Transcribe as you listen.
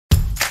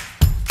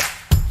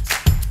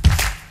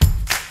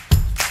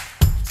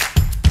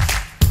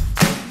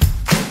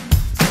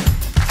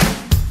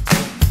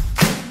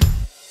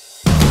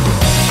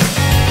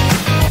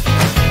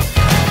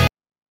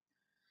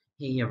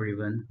Hey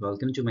everyone,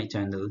 welcome to my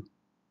channel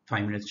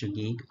 5 Minutes to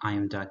Geek. I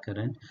am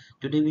Karan.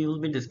 Today we will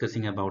be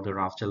discussing about the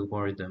Raft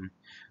algorithm.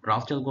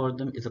 Raft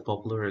algorithm is a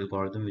popular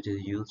algorithm which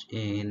is used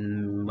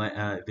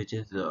which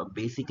is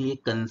basically a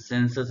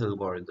consensus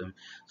algorithm.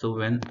 So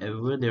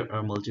whenever there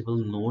are multiple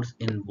nodes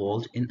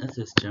involved in a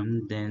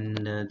system, then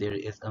there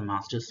is a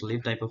master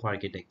slave type of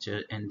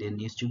architecture, and there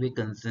needs to be a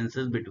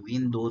consensus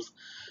between those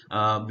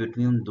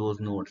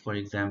nodes. For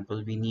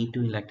example, we need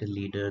to elect a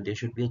leader. There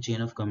should be a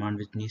chain of command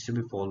which needs to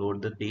be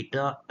followed. The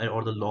data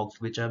or the logs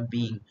which are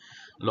being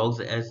logs,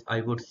 as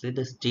I would say,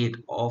 the state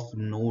of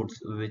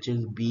nodes which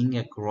is being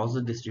across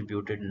the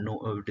distributed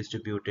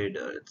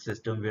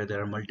system where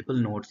there are multiple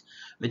nodes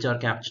which are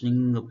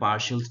capturing a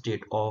partial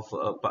state of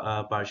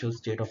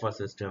our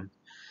system.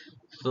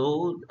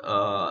 When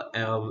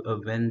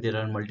there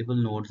are multiple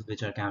nodes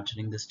which are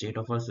capturing the state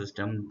of our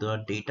system,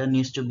 the data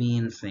needs to be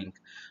in sync.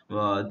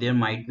 There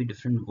might be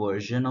different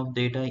version of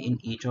data in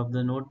each of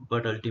the node,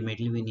 but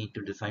ultimately we need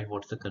to decide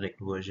what's the correct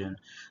version.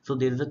 So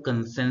there is a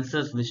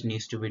consensus which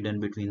needs to be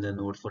done between the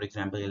nodes. For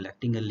example,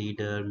 electing a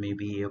leader,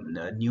 maybe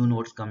new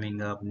nodes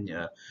coming up,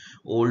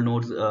 old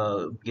nodes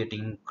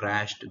getting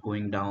crashed,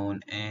 going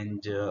down,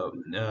 and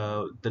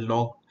the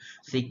log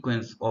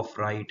sequence of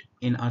write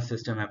in our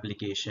system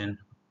application,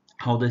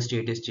 how the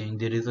state is changed.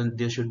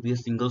 There should be a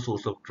single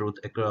source of truth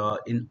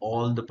in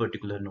all the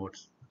particular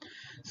nodes.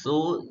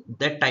 So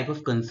that type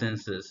of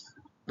consensus,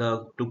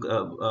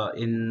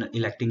 in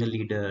electing a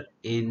leader,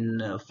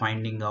 in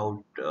finding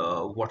out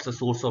what's the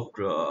source of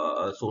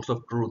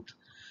truth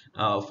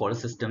for a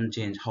system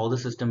change, how the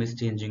system is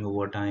changing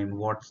over time,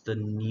 what's the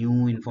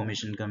new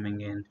information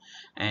coming in,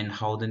 and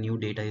how the new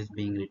data is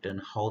being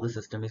written, how the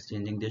system is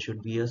changing. There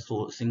should be a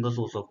single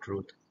source of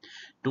truth.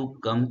 To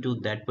come to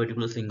that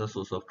particular single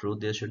source of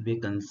truth, there should be a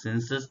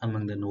consensus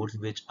among the nodes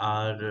which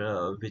are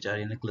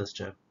in a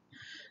cluster.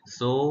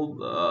 So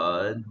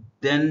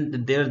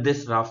then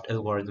this Raft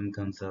algorithm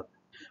comes up.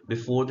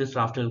 Before this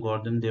Raft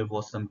algorithm, there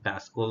was some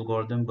Pascal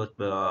algorithm, but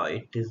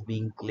it is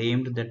being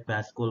claimed that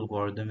Pascal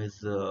algorithm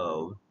is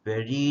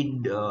very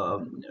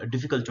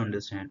difficult to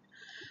understand.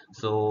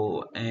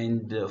 So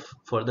and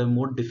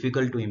furthermore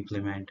difficult to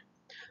implement.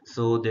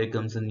 So there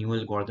comes a new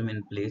algorithm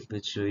in place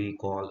which we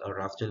call a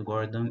Raft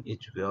algorithm.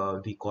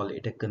 We call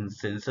it a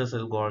consensus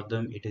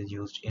algorithm. It is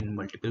used in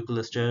multiple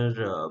cluster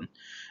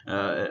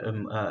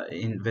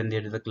in when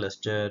there is a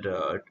cluster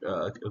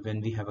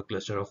when we have a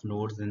cluster of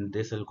nodes, then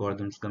this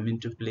algorithms come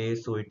into play.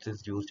 So it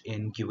is used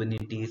in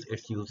Kubernetes,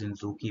 it's used in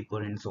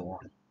Zookeeper, and so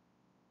on.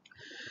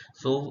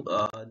 So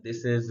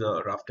this is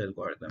a Raft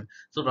algorithm.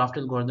 So Raft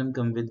algorithm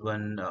come with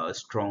one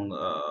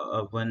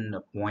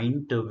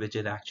point which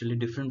is actually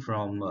different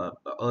from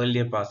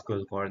earlier Pascal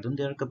algorithm.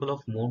 There are a couple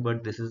of more,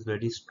 but this is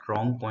very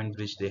strong point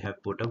which they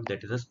have put up.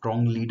 That is a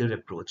strong leader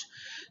approach.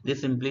 They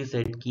simply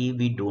said ki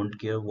we don't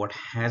care what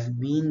has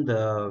been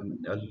the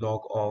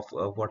log of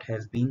what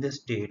has been the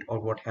state or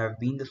what have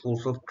been the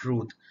source of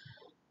truth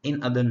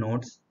in other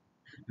nodes.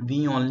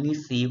 We only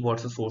see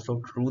what's the source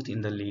of truth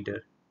in the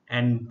leader,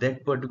 and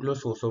that particular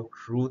source of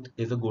truth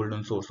is a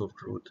golden source of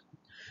truth.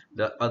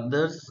 The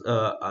other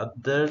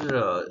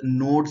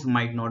nodes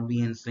might not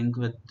be in sync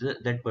with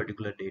that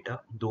particular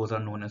data. Those are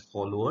known as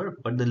follower,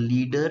 but the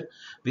leader,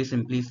 we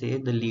simply say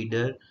the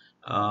leader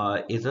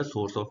is a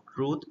source of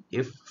truth.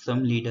 If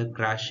some leader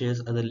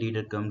crashes, other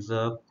leader comes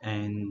up,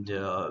 and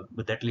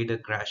but that leader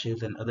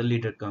crashes and other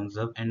leader comes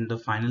up, and the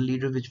final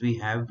leader which we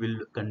have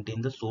will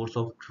contain the source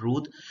of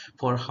truth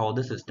for how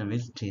the system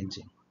is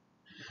changing.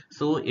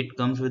 So it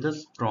comes with a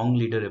strong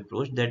leader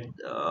approach that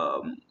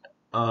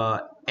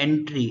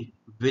entry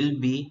will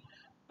be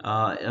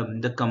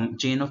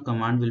chain of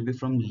command will be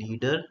from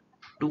leader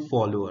to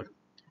follower.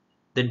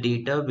 The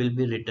data will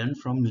be written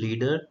from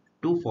leader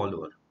to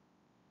follower.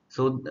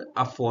 So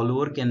a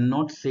follower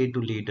cannot say to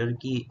leader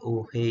ki,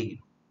 oh hey,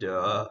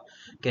 uh,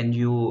 can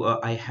you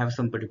I have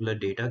some particular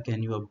data,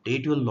 can you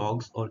update your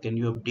logs or can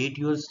you update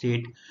your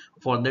state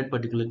for that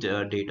particular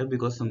data,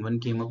 because someone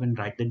came up and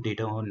write the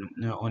data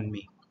on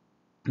me.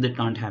 That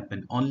can't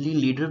happen. Only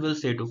leader will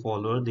say to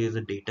follower, there is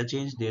a data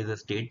change, there is a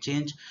state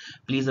change,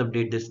 please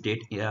update the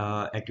state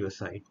at your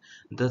site.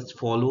 The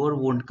follower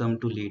won't come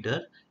to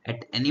leader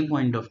at any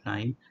point of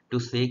time to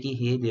say ki,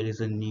 hey, there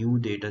is a new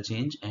data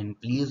change and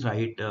please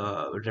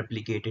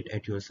replicate it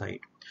at your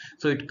site.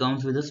 So it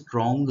comes with a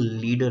strong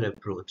leader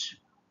approach.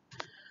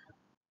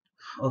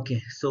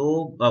 Okay,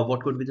 so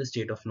what could be the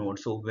state of node?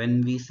 So when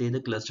we say the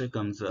cluster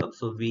comes up,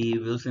 so we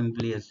will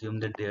simply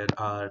assume that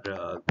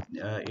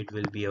it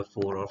will be a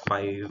four or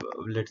five,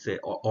 let's say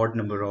odd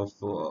number of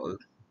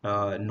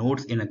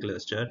nodes in a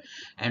cluster,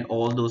 and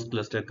all those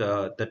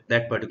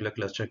that particular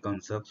cluster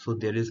comes up. So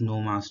there is no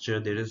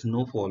master, there is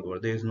no follower,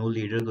 there is no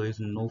leader, there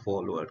is no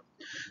follower.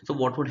 So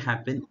what would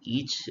happen?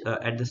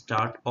 At the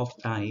start of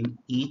time,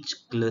 each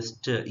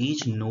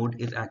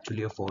node is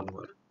actually a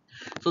follower.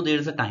 So there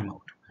is a timeout.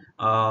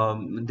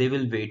 they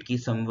will wait ki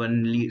some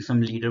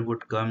leader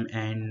would come,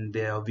 and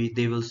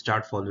they will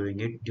start following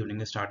it during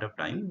the startup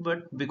time.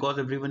 But because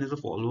everyone is a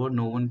follower,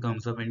 no one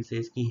comes up and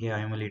says ki, hey, I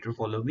am a leader,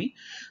 follow me.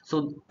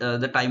 So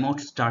the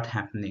timeouts start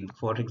happening,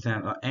 for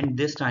example, and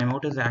this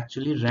timeout is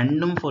actually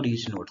random for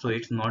each node. So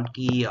it's not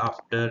ki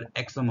after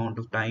x amount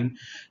of time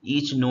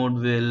each node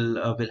will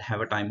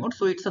have a timeout.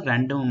 So it's a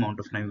random amount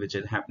of time which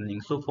is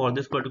happening. So for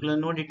this particular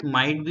node, it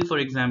might be, for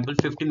example,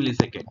 50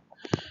 milliseconds.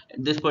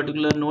 This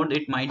particular node,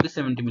 it might be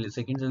 70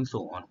 milliseconds, and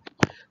so on.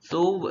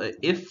 So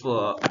if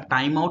a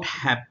timeout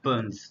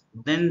happens,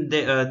 then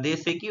they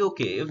say ki,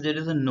 okay, if there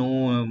is a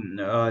no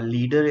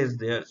leader is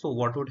there, so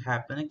what would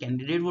happen, a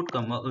candidate would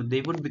come up,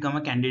 they would become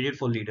a candidate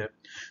for leader.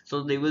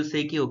 So they will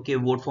say ki, okay,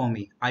 vote for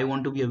me, I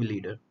want to be a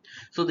leader.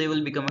 So they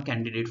will become a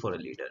candidate for a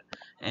leader.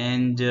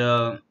 And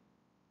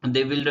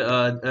they will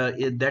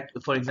that,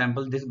 for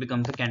example, this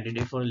becomes a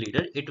candidate for a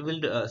leader, it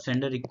will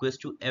send a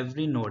request to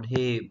every node,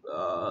 hey,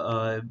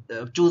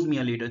 choose me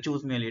a leader,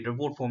 choose me a leader,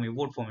 vote for me,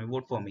 vote for me,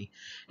 vote for me.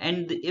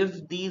 And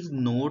if these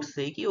nodes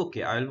say ki,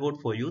 okay, I'll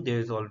vote for you, there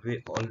is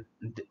always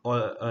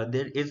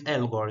there is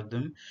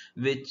algorithm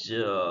which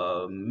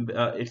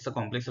it's a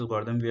complex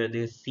algorithm where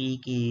they see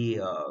ki,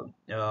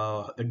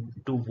 to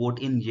vote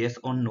in yes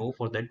or no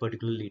for that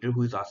particular leader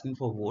who is asking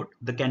for vote,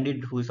 the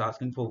candidate who is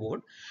asking for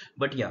vote.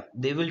 But yeah,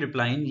 they will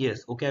reply in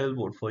yes, okay, I will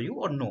vote for you,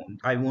 or no,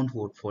 I won't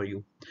vote for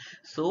you.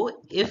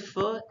 So if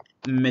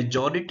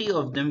majority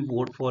of them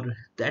vote for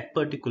that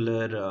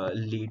particular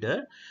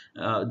leader,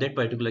 that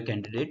particular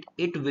candidate,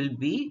 it will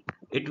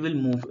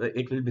move,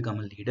 it will become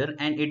a leader,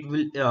 and it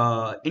will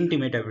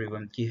intimate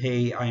everyone ki,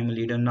 hey, I am a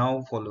leader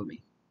now, follow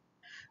me.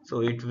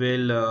 So it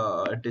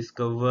will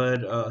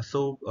discover,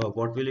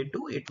 what will it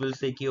do, it will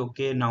say ki,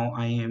 okay, now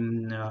I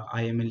am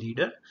a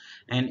leader,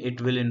 and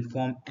it will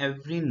inform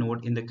every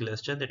node in the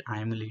cluster that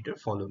I am a leader,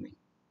 follow me.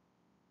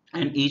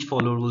 And each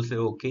follower will say,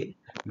 okay,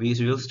 we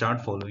will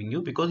start following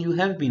you because you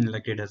have been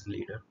elected as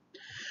leader.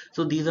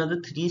 So these are the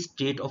three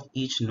state of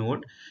each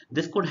node.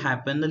 This could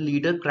happen, the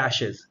leader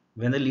crashes.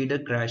 When the leader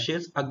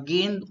crashes,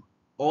 again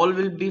all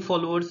will be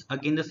followers.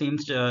 Again the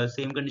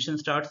same condition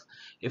starts.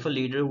 If a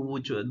leader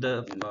which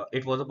the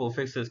it was a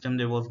perfect system,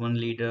 there was one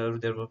leader,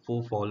 there were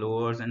four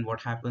followers, and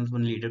what happens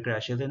when leader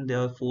crashes and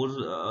there are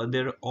four,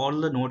 there all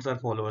the nodes are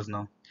followers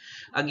now.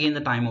 Again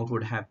the timeout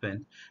would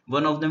happen.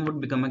 One of them would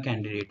become a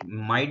candidate.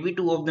 Might be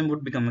two of them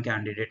would become a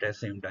candidate at the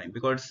same time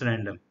because it's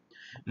random.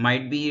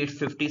 Might be it's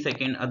 50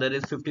 second, other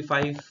is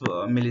 55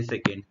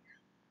 millisecond.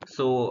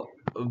 So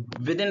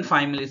within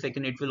 5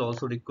 millisecond it will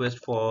also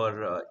request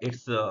for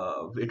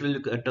it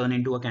will turn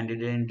into a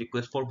candidate and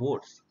request for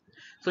votes.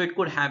 So it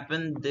could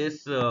happen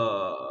this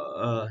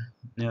let's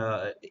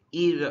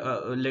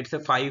say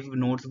five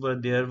nodes were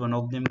there, one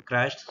of them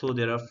crashed, so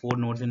there are four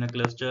nodes in a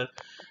cluster.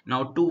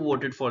 Now two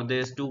voted for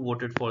this, two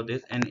voted for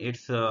this, and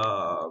it's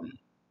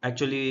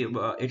actually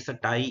it's a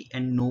tie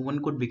and no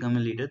one could become a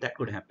leader. That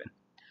could happen.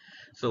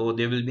 So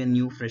there will be a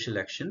new fresh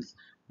elections.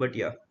 But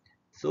yeah,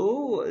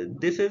 so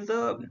this is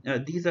the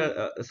these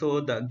are so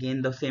the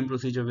again the same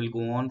procedure will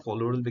go on.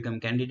 Follower will become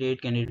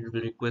candidate, candidate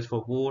will request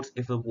for votes.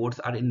 If the votes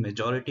are in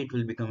majority, it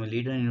will become a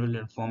leader and it will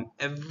inform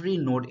every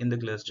node in the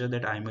cluster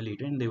that I am a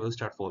leader, and they will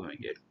start following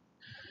it.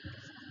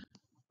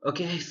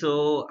 Okay,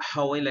 so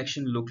how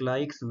election look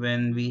like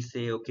when we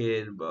say,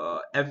 okay,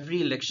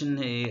 every election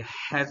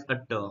has a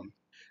term.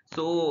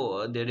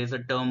 So there is a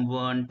term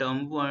one,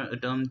 term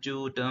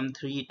two, term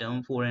three,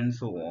 term four, and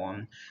so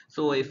on.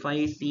 So if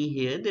I see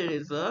here, there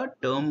is a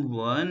term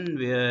one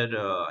where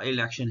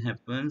election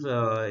happens,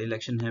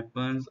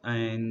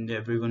 and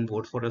everyone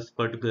votes for a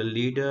particular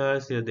leader.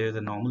 So there is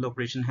a normal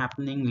operation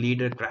happening.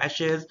 Leader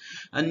crashes,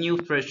 a new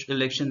fresh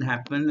election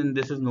happens, and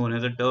this is known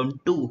as a term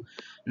two.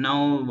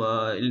 Now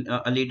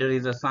a leader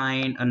is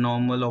assigned, a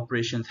normal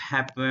operations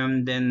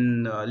happen,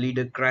 then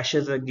leader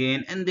crashes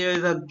again, and there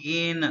is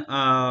again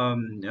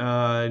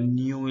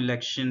new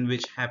election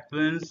which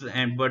happens,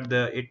 and but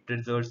the it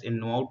results in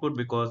no output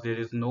because there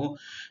is no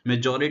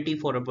majority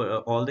for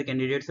all the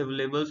candidates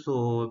available.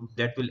 So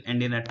that will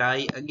end in a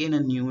tie. Again a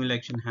new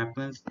election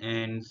happens,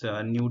 and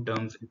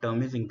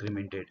term is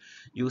incremented.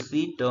 You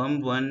see,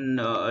 term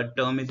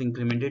is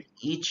incremented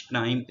each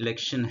time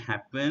election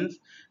happens,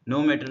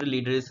 no matter the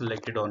leader is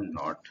selected or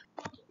not.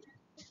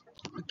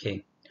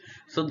 Okay,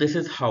 so this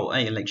is how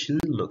an election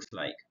looks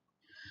like.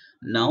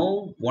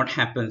 Now what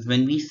happens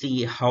when we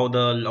see how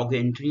the log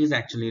entries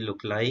actually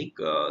look like?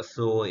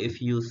 So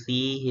if you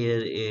see,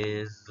 here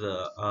is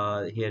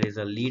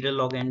a leader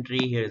log entry,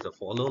 here is a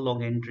follow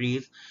log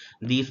entries.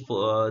 These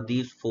four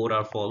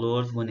are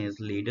followers, one is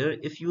leader.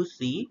 If you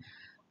see,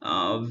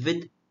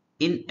 with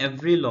in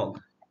every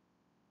log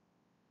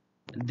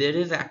there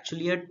is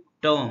actually a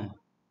term.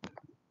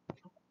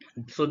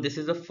 So this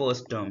is the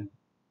first term.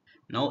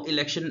 Now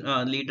election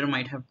leader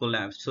might have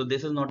collapsed, so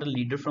this is not a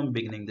leader from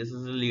beginning, this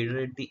is a leader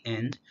at the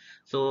end.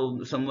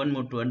 So someone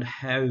would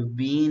have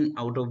been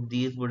out of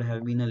these would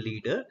have been a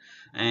leader,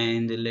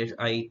 and let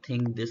I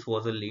think this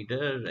was a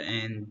leader,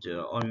 and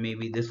or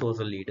maybe this was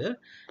a leader,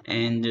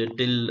 and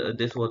till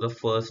this was the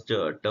first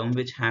term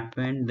which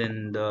happened,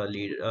 then the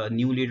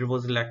new leader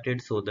was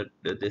elected, so that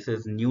this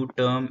is new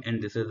term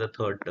and this is the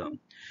third term.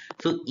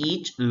 So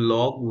each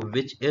log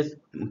which is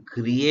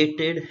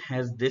created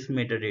has this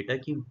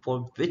metadata ki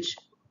for which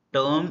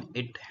term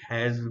it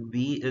has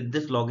be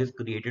this log is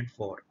created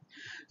for.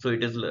 So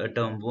it is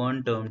term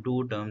 1, term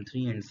 2, term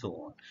 3, and so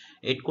on.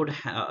 It could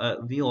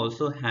we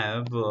also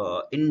have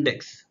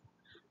index.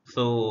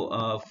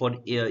 So for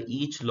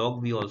each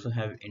log we also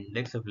have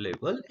index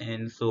available,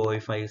 and so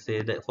if I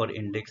say that for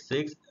index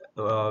 6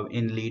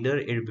 in leader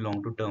it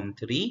belong to term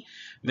 3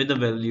 with the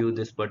value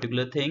this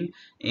particular thing.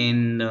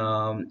 In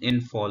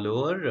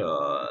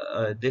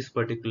follower this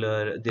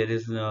particular there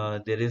is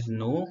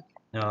no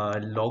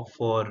log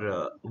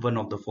for one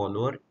of the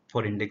follower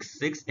for index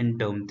 6 in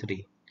term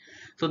 3.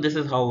 So this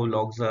is how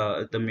logs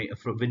with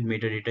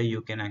metadata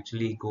you can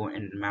actually go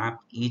and map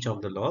each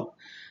of the log,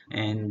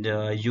 and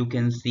you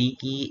can see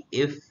key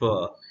if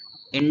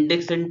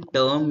index and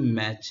term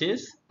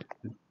matches.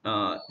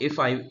 So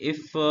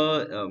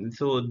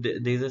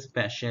there's a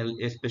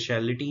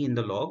speciality in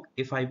the log.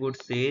 If I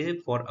would say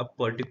for a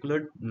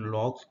particular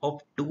logs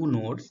of two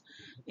nodes,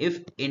 if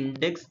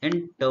index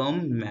and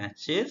term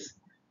matches,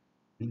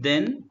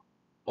 then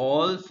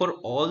all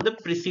the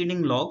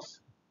preceding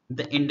logs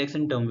the index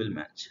and term will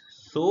match.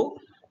 So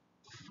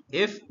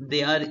if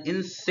they are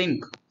in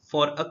sync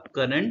for a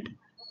current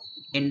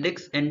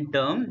index and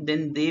term,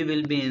 then they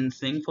will be in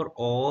sync for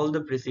all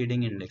the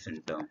preceding index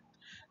and term.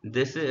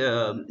 This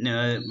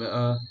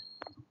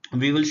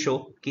we will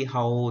show ki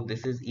how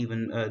this is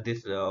even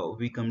this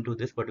we come to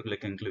this particular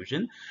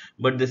conclusion,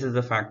 but this is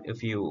the fact.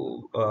 If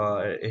you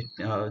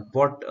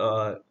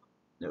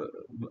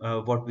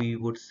what we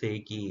would say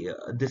ki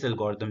this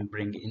algorithm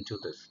bring into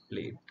this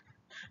plate,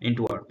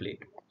 into our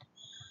plate.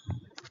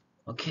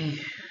 Okay.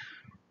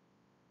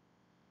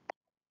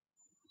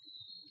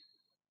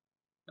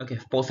 Okay,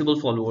 possible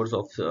followers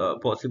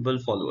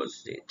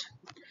state.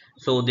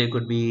 So there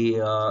could be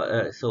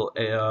as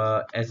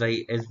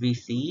we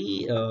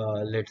see,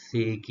 let's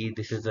say ki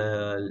this is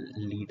a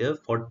leader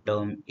for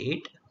term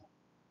 8,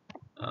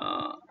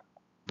 uh,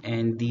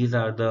 and these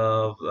are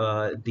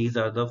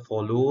the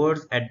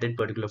followers at that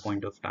particular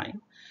point of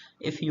time.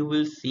 If you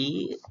will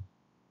see,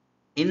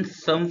 in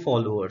some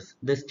followers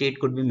the state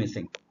could be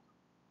missing,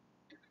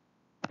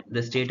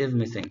 the state is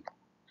missing.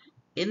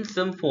 In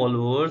some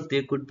followers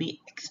there could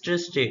be extra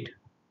state,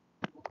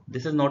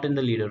 this is not in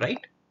the leader, right?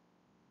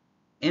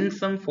 In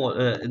some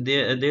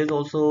there's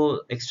also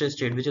extra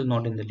state which is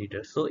not in the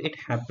leader. So it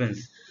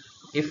happens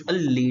if a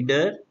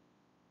leader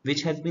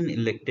which has been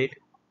elected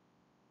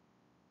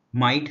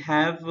might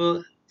have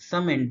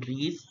some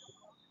entries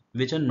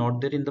which are not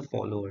there in the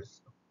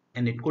followers,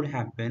 and it could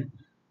happen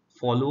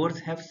followers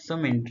have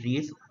some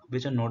entries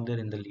which are not there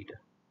in the leader.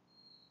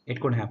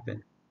 It could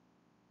happen.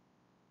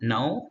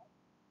 Now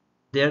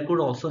there could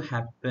also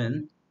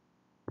happen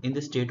in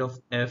the state of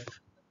f.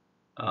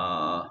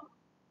 uh,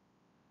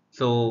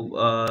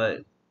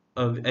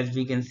 as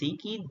we can see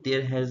key,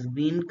 there has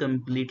been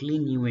completely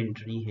new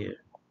entry here,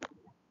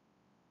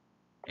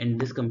 and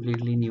this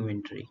completely new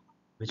entry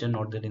which are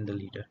not there in the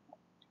leader.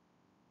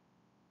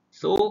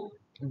 So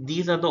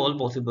these are the all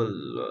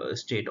possible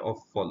state of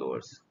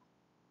followers.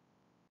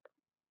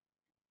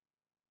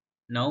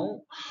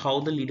 Now how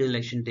the leader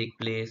election take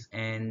place,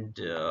 and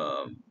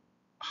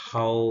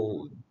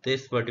how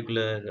this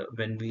particular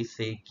when we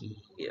say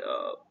key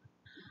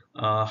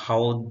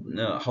how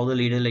the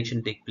leader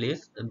election take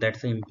place,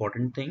 that's an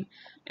important thing.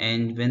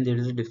 And when there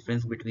is a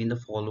difference between the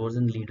followers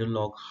and leader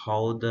log,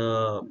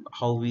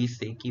 how we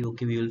say ki,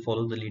 okay, we will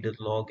follow the leader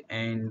log,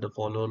 and the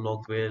follower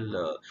log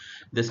will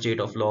the state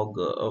of log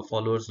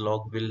followers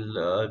log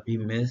will be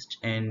missed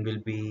and will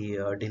be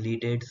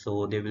deleted,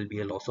 so there will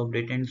be a loss of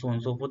data and so on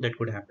and so forth. That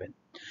could happen,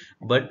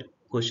 but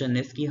question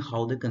is ki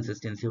how the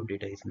consistency of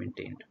data is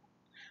maintained.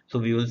 So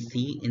we will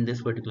see in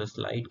this particular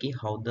slide ki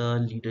how the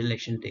leader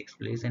election takes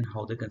place and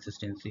how the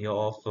consistency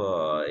of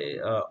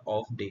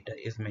data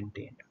is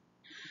maintained.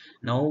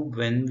 Now,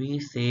 when we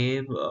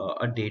save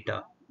a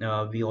data,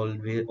 we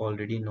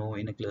already know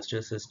in a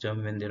cluster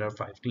system when there are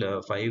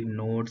five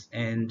nodes,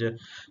 and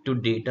to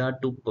data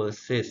to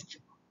persist,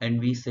 and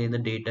we say the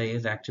data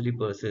is actually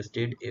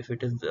persisted if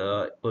it is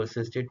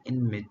persisted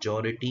in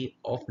majority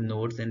of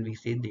nodes, and we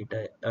say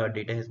data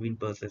has been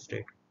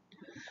persisted.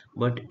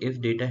 But if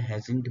data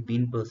hasn't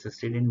been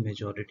persisted in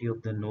majority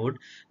of the node,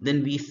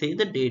 then we say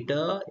the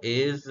data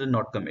is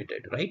not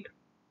committed, right?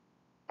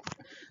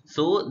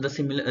 So the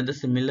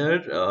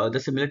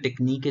similar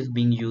technique is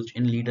being used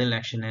in leader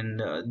election,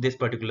 and this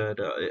particular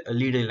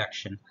leader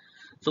election.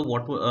 So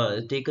what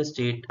take a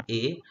state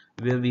A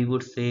where we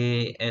would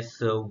say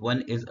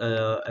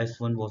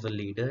S1 was a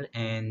leader,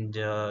 and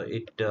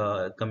it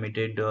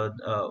committed the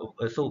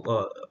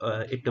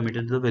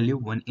value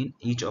 1 in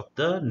each of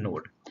the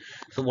node.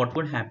 So what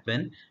would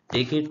happen?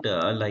 Take it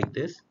like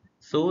this.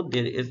 So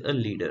there is a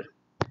leader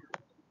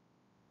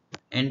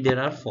and there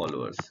are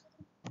followers.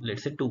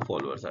 Let's say two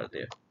followers are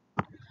there.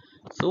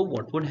 So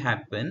what would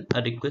happen?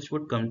 A request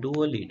would come to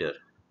a leader.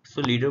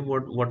 So leader,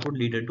 what would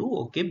leader do?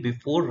 Okay,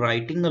 before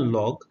writing a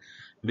log,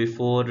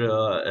 before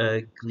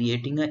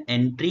creating an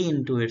entry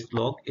into its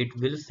log, it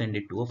will send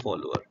it to a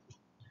follower.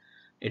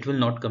 It will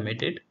not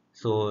commit it.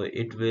 So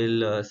it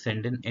will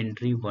send an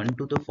entry 1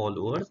 to the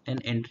followers,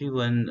 and entry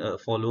 1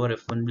 follower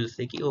F1 will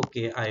say ki,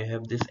 okay, I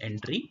have this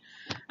entry,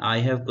 I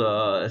have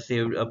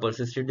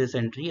persisted this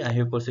entry, I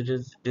have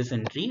persisted this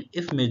entry.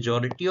 If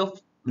majority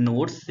of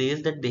nodes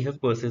says that they have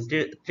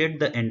persisted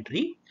the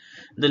entry,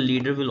 the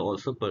leader will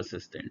also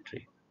persist the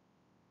entry,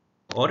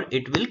 or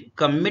it will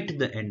commit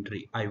the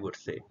entry, I would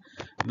say.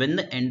 When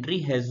the entry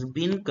has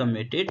been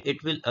committed,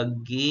 it will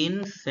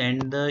again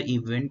send the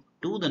event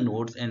to the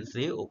nodes and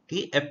say,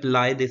 okay,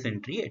 apply this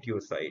entry at your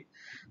side.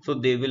 So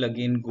they will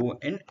again go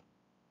and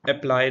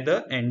apply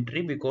the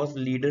entry because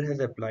leader has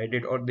applied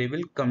it, or they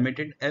will commit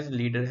it as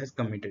leader has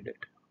committed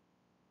it.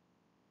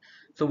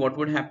 So what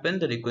would happen?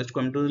 The request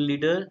come to the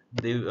leader.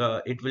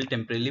 It will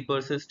temporarily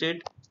persist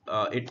it.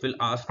 It will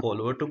ask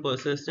follower to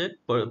persist it.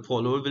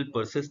 Follower will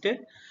persist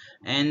it,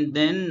 and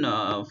then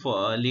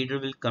for leader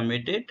will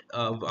commit it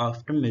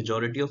after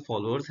majority of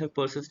followers have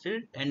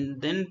persisted,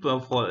 and then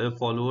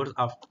followers,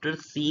 after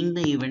seeing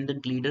the event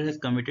that leader has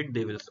committed,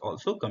 they will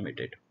also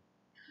commit it.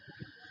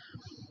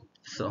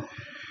 So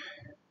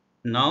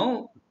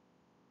now,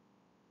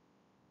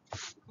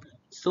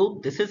 so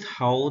this is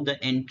how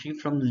the entry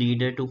from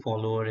leader to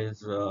follower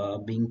is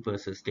being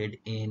persisted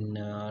in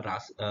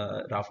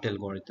Raft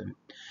algorithm.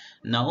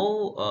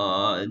 Now,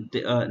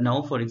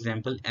 for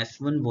example,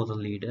 S1 was a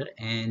leader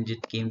and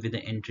it came with the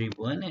entry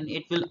 1, and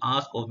it will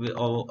ask of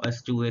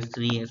S2,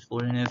 S3,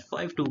 S4, and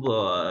S5 to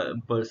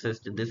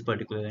persist this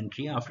particular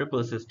entry. After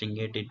persisting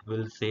it, it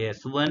will say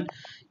S1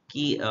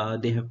 key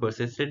they have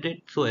persisted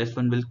it, so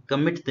S1 will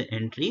commit the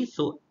entry.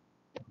 So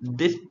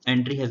this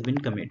entry has been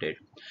committed.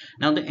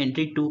 Now the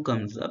entry 2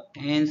 comes up,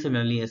 and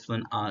similarly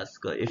S1 asks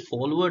if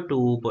follower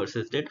 2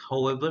 persisted,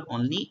 however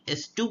only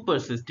S2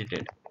 persisted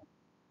it,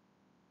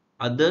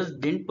 others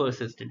didn't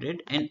persisted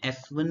it, and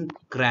S1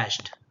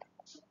 crashed.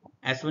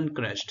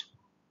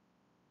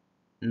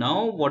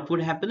 Now what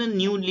would happen? A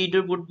new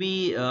leader would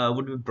be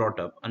brought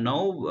up.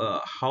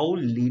 Now how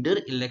leader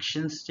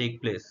elections take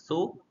place?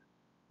 So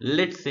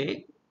let's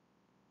say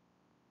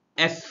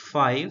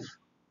S5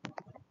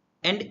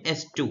 and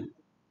S2,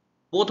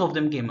 both of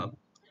them came up.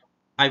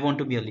 I want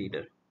to be a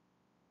leader.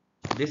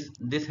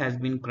 This has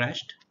been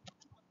crashed.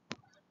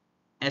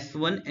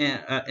 S1,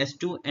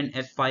 S2 and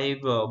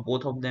S5,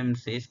 both of them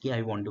says ki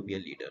I want to be a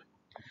leader.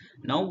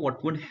 Now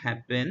what would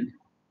happen?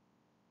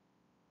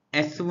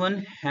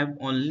 S1 have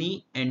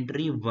only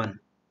entry 1.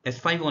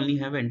 S5 only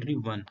have entry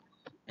 1.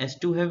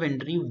 S2 have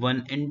entry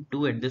 1 and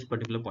 2 at this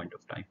particular point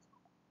of time.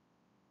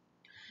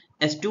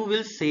 S2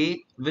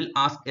 will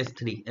ask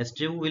S3.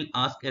 S2 will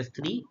ask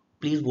S3,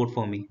 please vote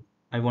for me.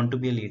 I want to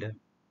be a leader.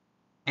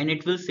 And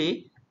it will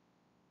say,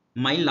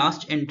 my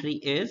last entry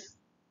is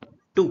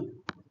 2.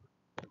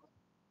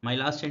 My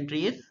last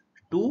entry is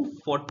 2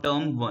 for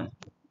term 1.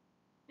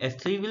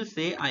 S3 will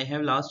say, I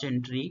have last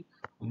entry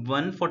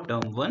 1 for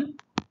term 1.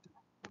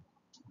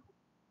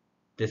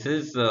 This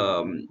is we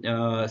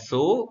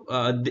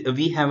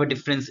have a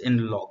difference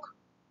in log,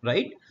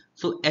 right?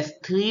 So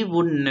S3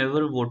 would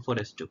never vote for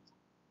S2.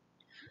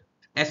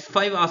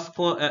 S5 asks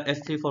for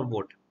S3 for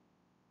vote.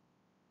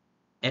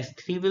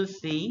 S3 will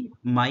say,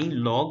 my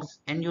logs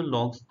and your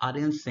logs are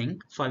in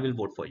sync, so I will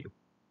vote for you.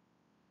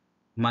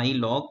 My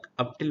log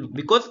up till,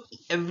 because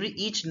every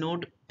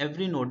node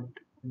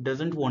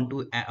doesn't want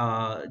to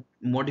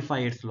modify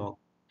its log.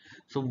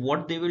 So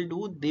what they will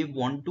do, they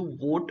want to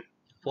vote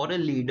for a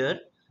leader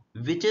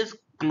which is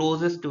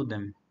closest to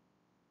them,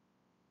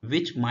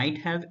 which might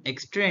have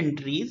extra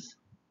entries,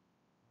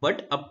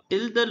 but up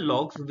till the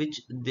logs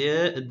which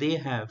they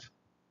have,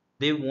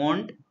 they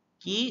want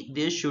key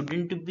there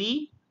shouldn't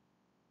be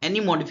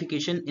any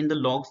modification in the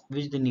logs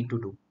which they need to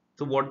do.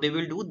 So what they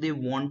will do, they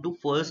want to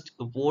first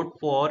vote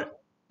for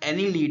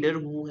any leader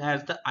who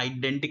has the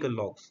identical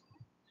logs,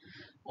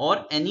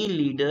 or any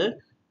leader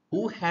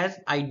who has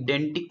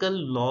identical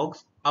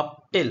logs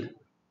up till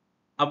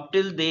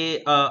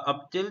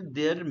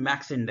their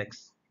max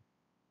index.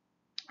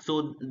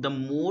 So the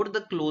more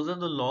the closer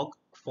the log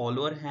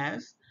follower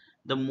has,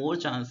 the more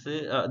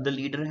chances the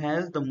leader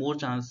has, the more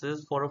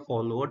chances for a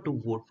follower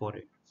to vote for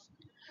it.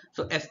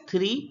 So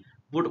S3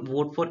 would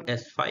vote for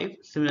S5.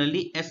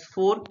 Similarly,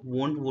 S4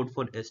 won't vote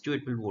for S2,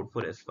 it will vote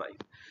for S5.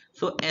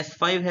 So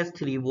S5 has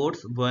 3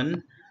 votes,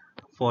 one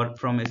for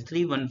from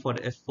S3, one for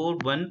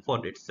S4, one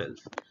for itself.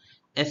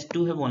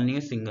 S2 have only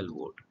a single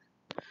vote.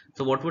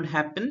 So what would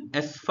happen?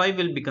 S5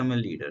 will become a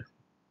leader.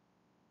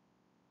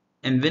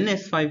 And when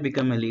S5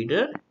 become a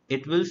leader,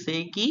 it will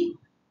say ki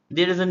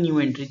there is a new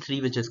entry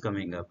 3 which is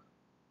coming up,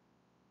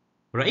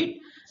 right?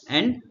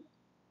 And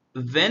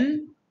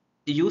when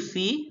you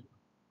see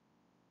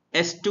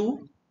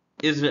S2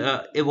 is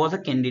it was a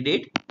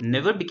candidate,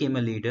 never became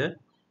a leader.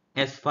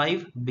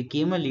 S5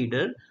 became a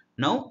leader.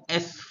 Now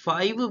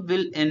S5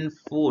 will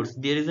enforce.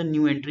 There is a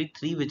new entry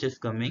 3 which is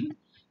coming,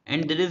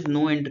 and there is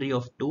no entry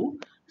of 2.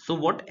 So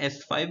what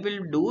S5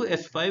 will do?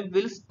 S5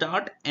 will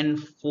start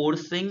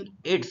enforcing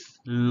its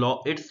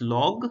log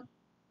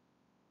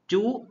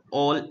to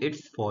all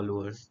its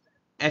followers.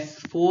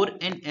 S4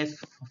 and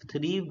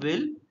S3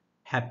 will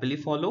happily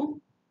follow.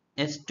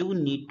 S2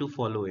 need to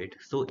follow it.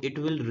 So it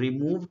will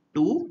remove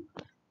 2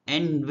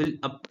 and will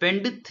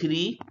append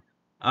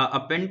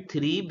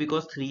 3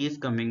 because 3 is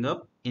coming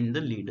up in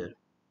the leader.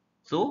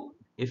 So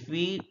if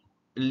we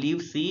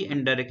leave C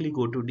and directly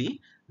go to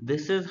D,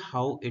 this is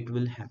how it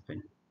will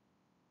happen.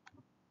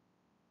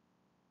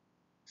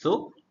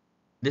 So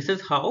this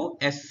is how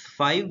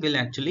S5 will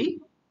actually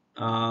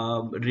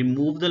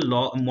remove the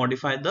log,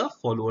 modify the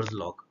followers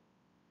log,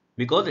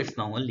 because it's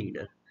now a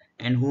leader.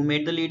 And who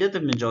made the leader?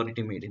 The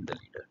majority made him the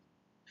leader.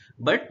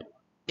 But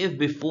if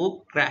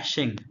before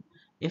crashing,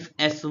 if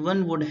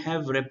S1 would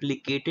have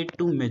replicated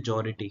to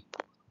majority,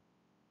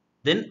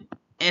 then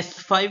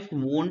S5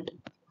 won't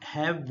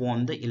have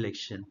won the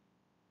election.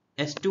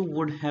 S2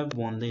 would have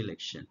won the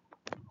election,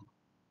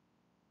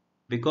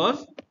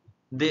 because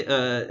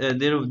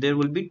there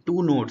will be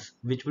two nodes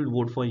which will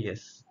vote for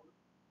yes,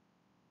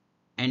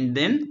 and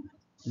then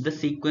the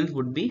sequence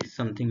would be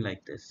something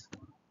like this.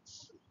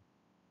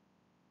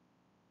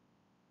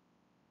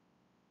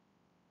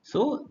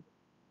 So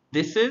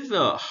this is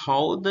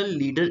how the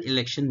leader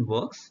election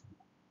works.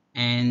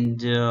 And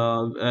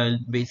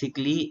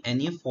basically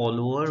any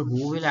follower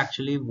who will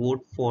actually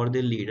vote for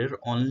the leader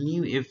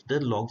only if the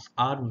logs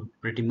are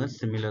pretty much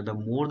similar. The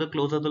more the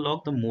closer the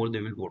log, the more they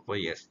will vote for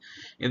yes.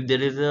 If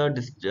there is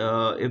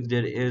if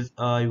there is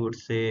I would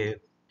say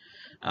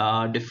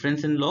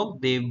difference in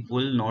log, they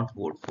will not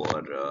vote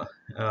for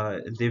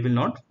they will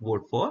not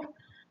vote for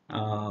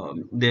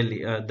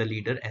the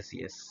leader as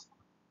yes,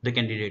 the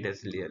candidate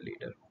as their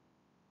leader.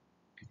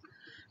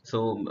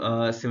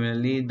 So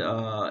similarly,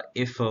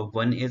 if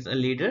one is a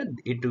leader,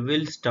 it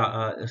will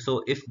start.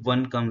 So if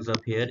one comes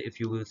up here,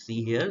 if you will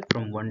see here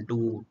from 1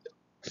 to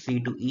C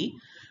to E,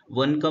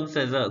 one comes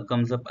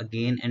up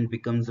again and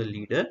becomes a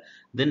leader,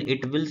 then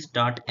it will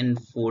start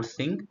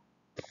enforcing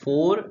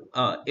for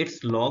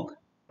its log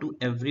to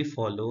every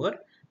follower.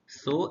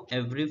 So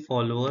every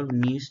follower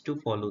needs to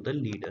follow the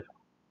leader.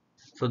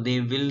 So they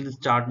will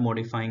start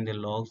modifying the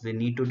logs. They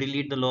need to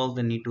delete the logs.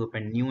 They need to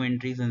append new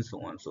entries and so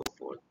on and so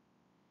forth.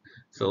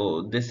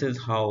 So this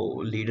is how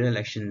leader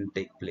election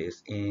take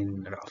place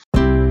in Raft.